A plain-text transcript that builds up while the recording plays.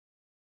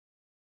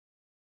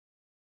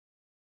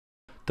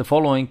The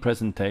following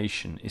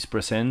presentation is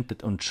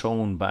presented and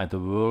shown by the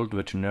World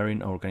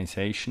Veterinarian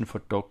Organization for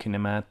Dog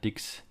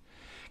Kinematics,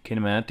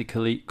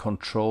 Kinematically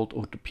Controlled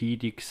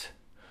Orthopaedics,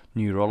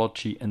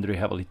 Neurology and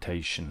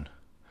Rehabilitation.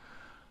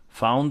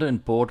 Founder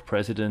and Board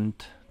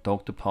President,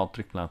 Dr.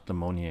 Patrick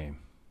Latler-Monnier.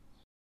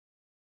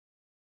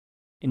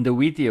 In the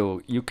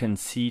video you can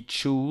see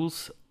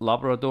Jules,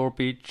 Labrador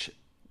bitch,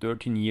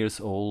 13 years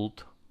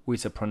old,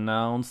 with a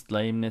pronounced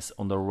lameness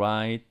on the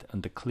right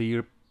and a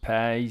clear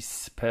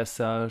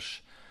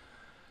passage.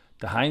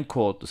 The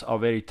hindquarters are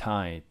very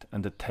tight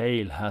and the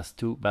tail has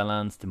to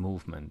balance the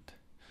movement.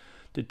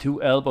 The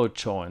two elbow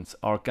joints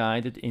are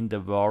guided in the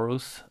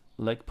varus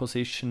leg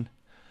position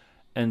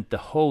and the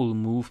whole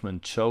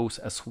movement shows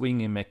a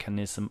swinging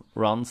mechanism,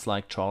 runs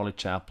like Charlie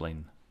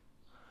Chaplin.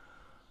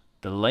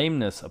 The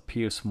lameness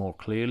appears more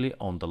clearly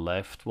on the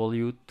left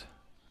volute,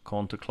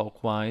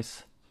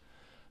 counterclockwise,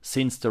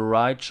 since the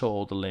right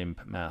shoulder limb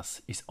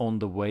mass is on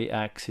the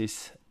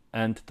y-axis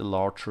and the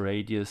larger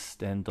radius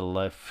than the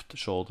left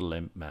shoulder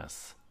limb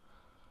mass.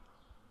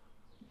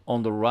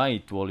 On the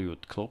right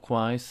volute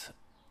clockwise,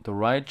 the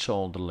right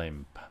shoulder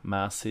limb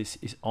mass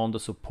is on the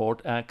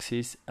support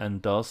axis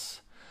and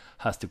thus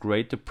has the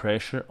greater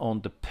pressure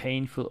on the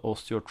painful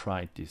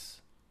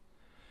osteoarthritis.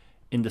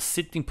 In the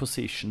sitting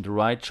position, the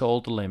right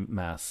shoulder limb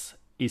mass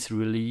is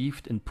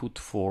relieved and put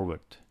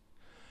forward.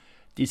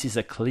 This is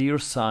a clear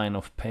sign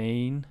of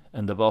pain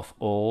and above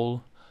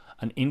all,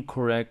 an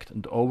incorrect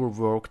and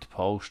overworked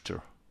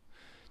posture.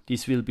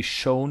 This will be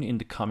shown in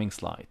the coming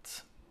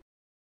slides.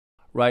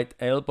 Right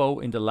elbow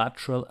in the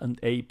lateral and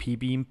AP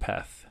beam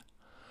path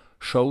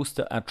shows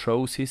the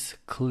arthrosis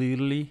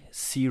clearly,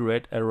 see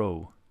red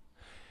arrow,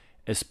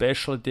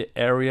 especially the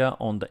area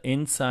on the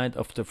inside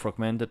of the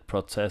fragmented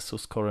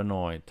processus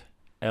coronoid,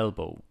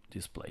 elbow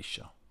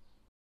dysplasia.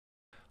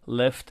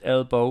 Left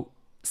elbow,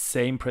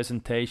 same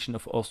presentation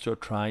of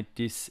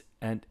osteoarthritis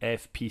and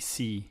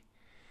FPC,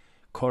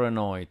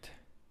 coronoid,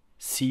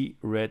 see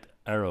red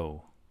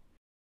arrow.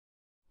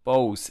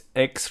 Both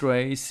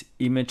X-rays,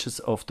 images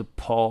of the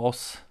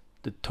paws,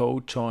 the toe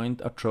joint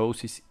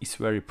arthrosis is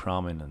very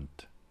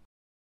prominent.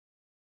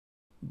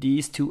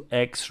 These two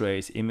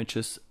X-rays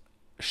images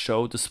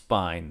show the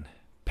spine,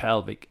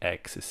 pelvic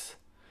axis,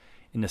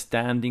 in a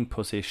standing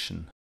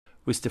position,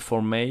 with the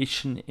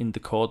formation in the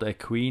cauda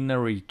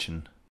equina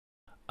region,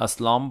 as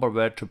lumbar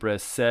vertebrae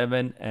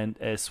 7 and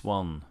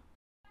S1.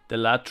 The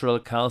lateral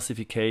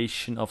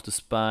calcification of the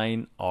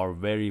spine are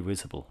very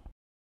visible.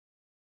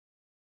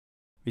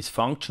 With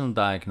functional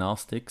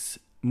diagnostics,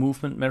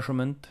 movement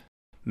measurement,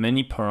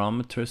 many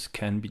parameters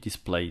can be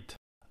displayed,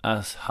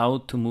 as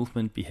how the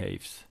movement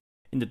behaves.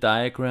 In the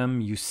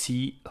diagram you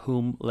see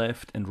hum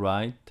left and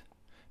right,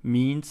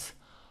 means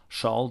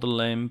shoulder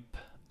limb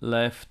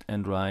left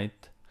and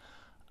right,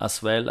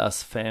 as well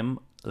as fem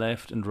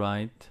left and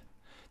right.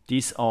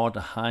 These are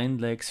the hind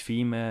legs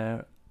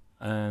femur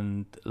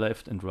and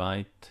left and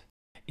right.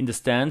 In the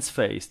stance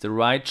phase, the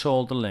right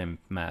shoulder limb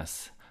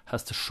mass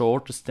has the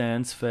shorter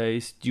stance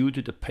phase due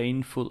to the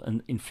painful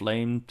and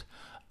inflamed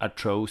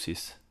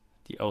arthrosis,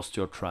 the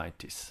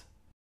osteoarthritis.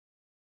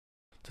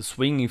 The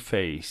swinging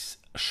phase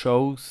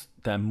shows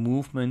the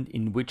movement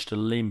in which the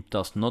limb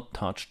does not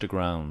touch the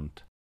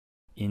ground.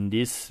 In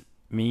this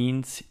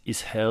means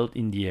is held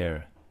in the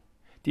air.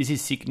 This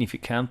is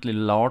significantly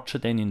larger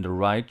than in the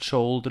right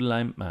shoulder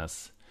limb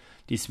mass.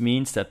 This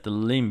means that the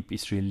limb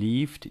is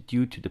relieved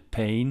due to the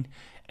pain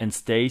and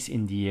stays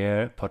in the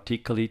air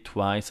particularly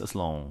twice as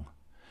long.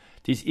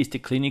 This is the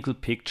clinical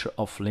picture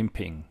of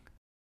limping.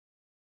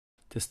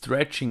 The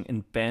stretching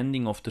and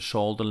bending of the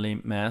shoulder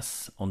limb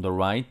mass on the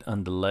right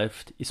and the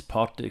left is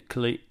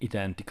particularly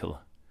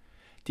identical.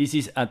 This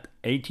is at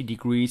 80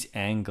 degrees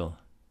angle.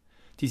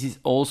 This is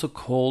also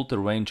called the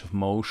range of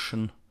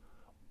motion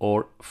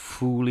or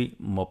fully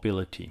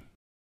mobility.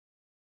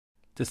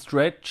 The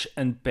stretch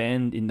and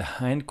bend in the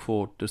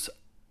hindquarters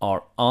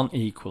are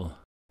unequal,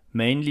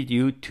 mainly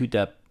due to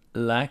the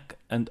lack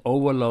and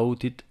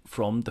overloaded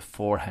from the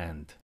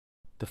forehand.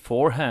 The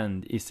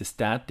forehand is the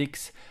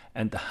statics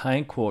and the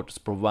hindquarters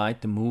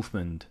provide the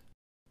movement,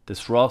 the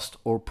thrust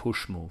or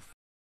push move.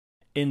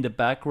 In the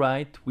back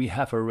right we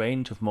have a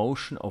range of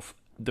motion of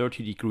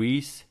 30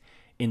 degrees,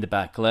 in the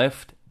back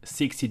left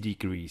 60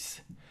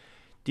 degrees.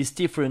 This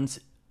difference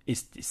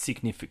is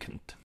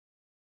significant.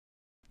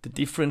 The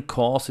different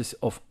causes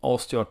of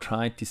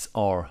osteoarthritis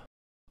are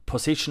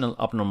positional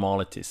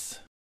abnormalities,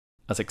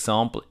 as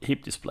example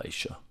hip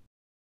dysplasia,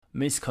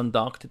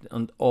 misconducted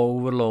and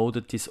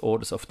overloaded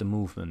disorders of the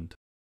movement,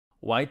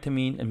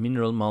 vitamin and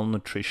mineral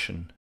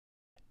malnutrition,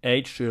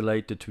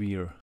 age-related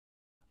wear,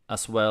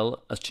 as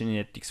well as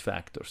genetics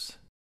factors.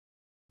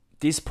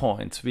 These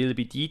points will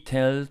be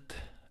detailed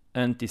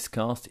and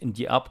discussed in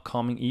the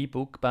upcoming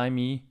ebook by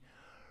me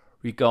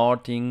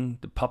regarding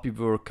the puppy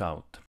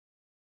workout.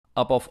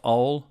 Above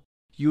all,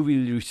 you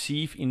will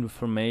receive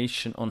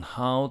information on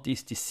how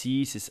these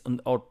diseases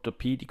and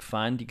orthopedic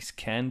findings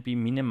can be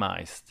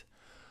minimized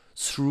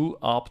through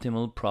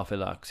optimal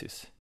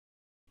prophylaxis.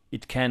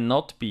 It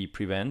cannot be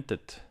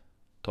prevented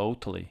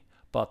totally,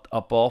 but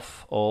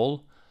above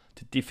all,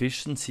 The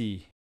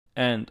deficiency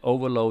and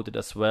overloaded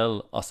as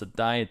well as the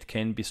diet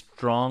can be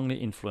strongly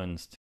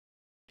influenced.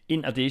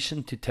 In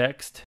addition to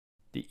text,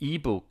 the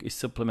ebook is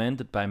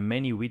supplemented by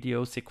many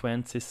video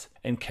sequences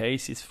and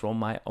cases from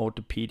my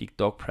orthopedic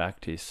dog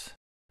practice.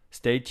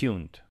 Stay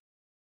tuned.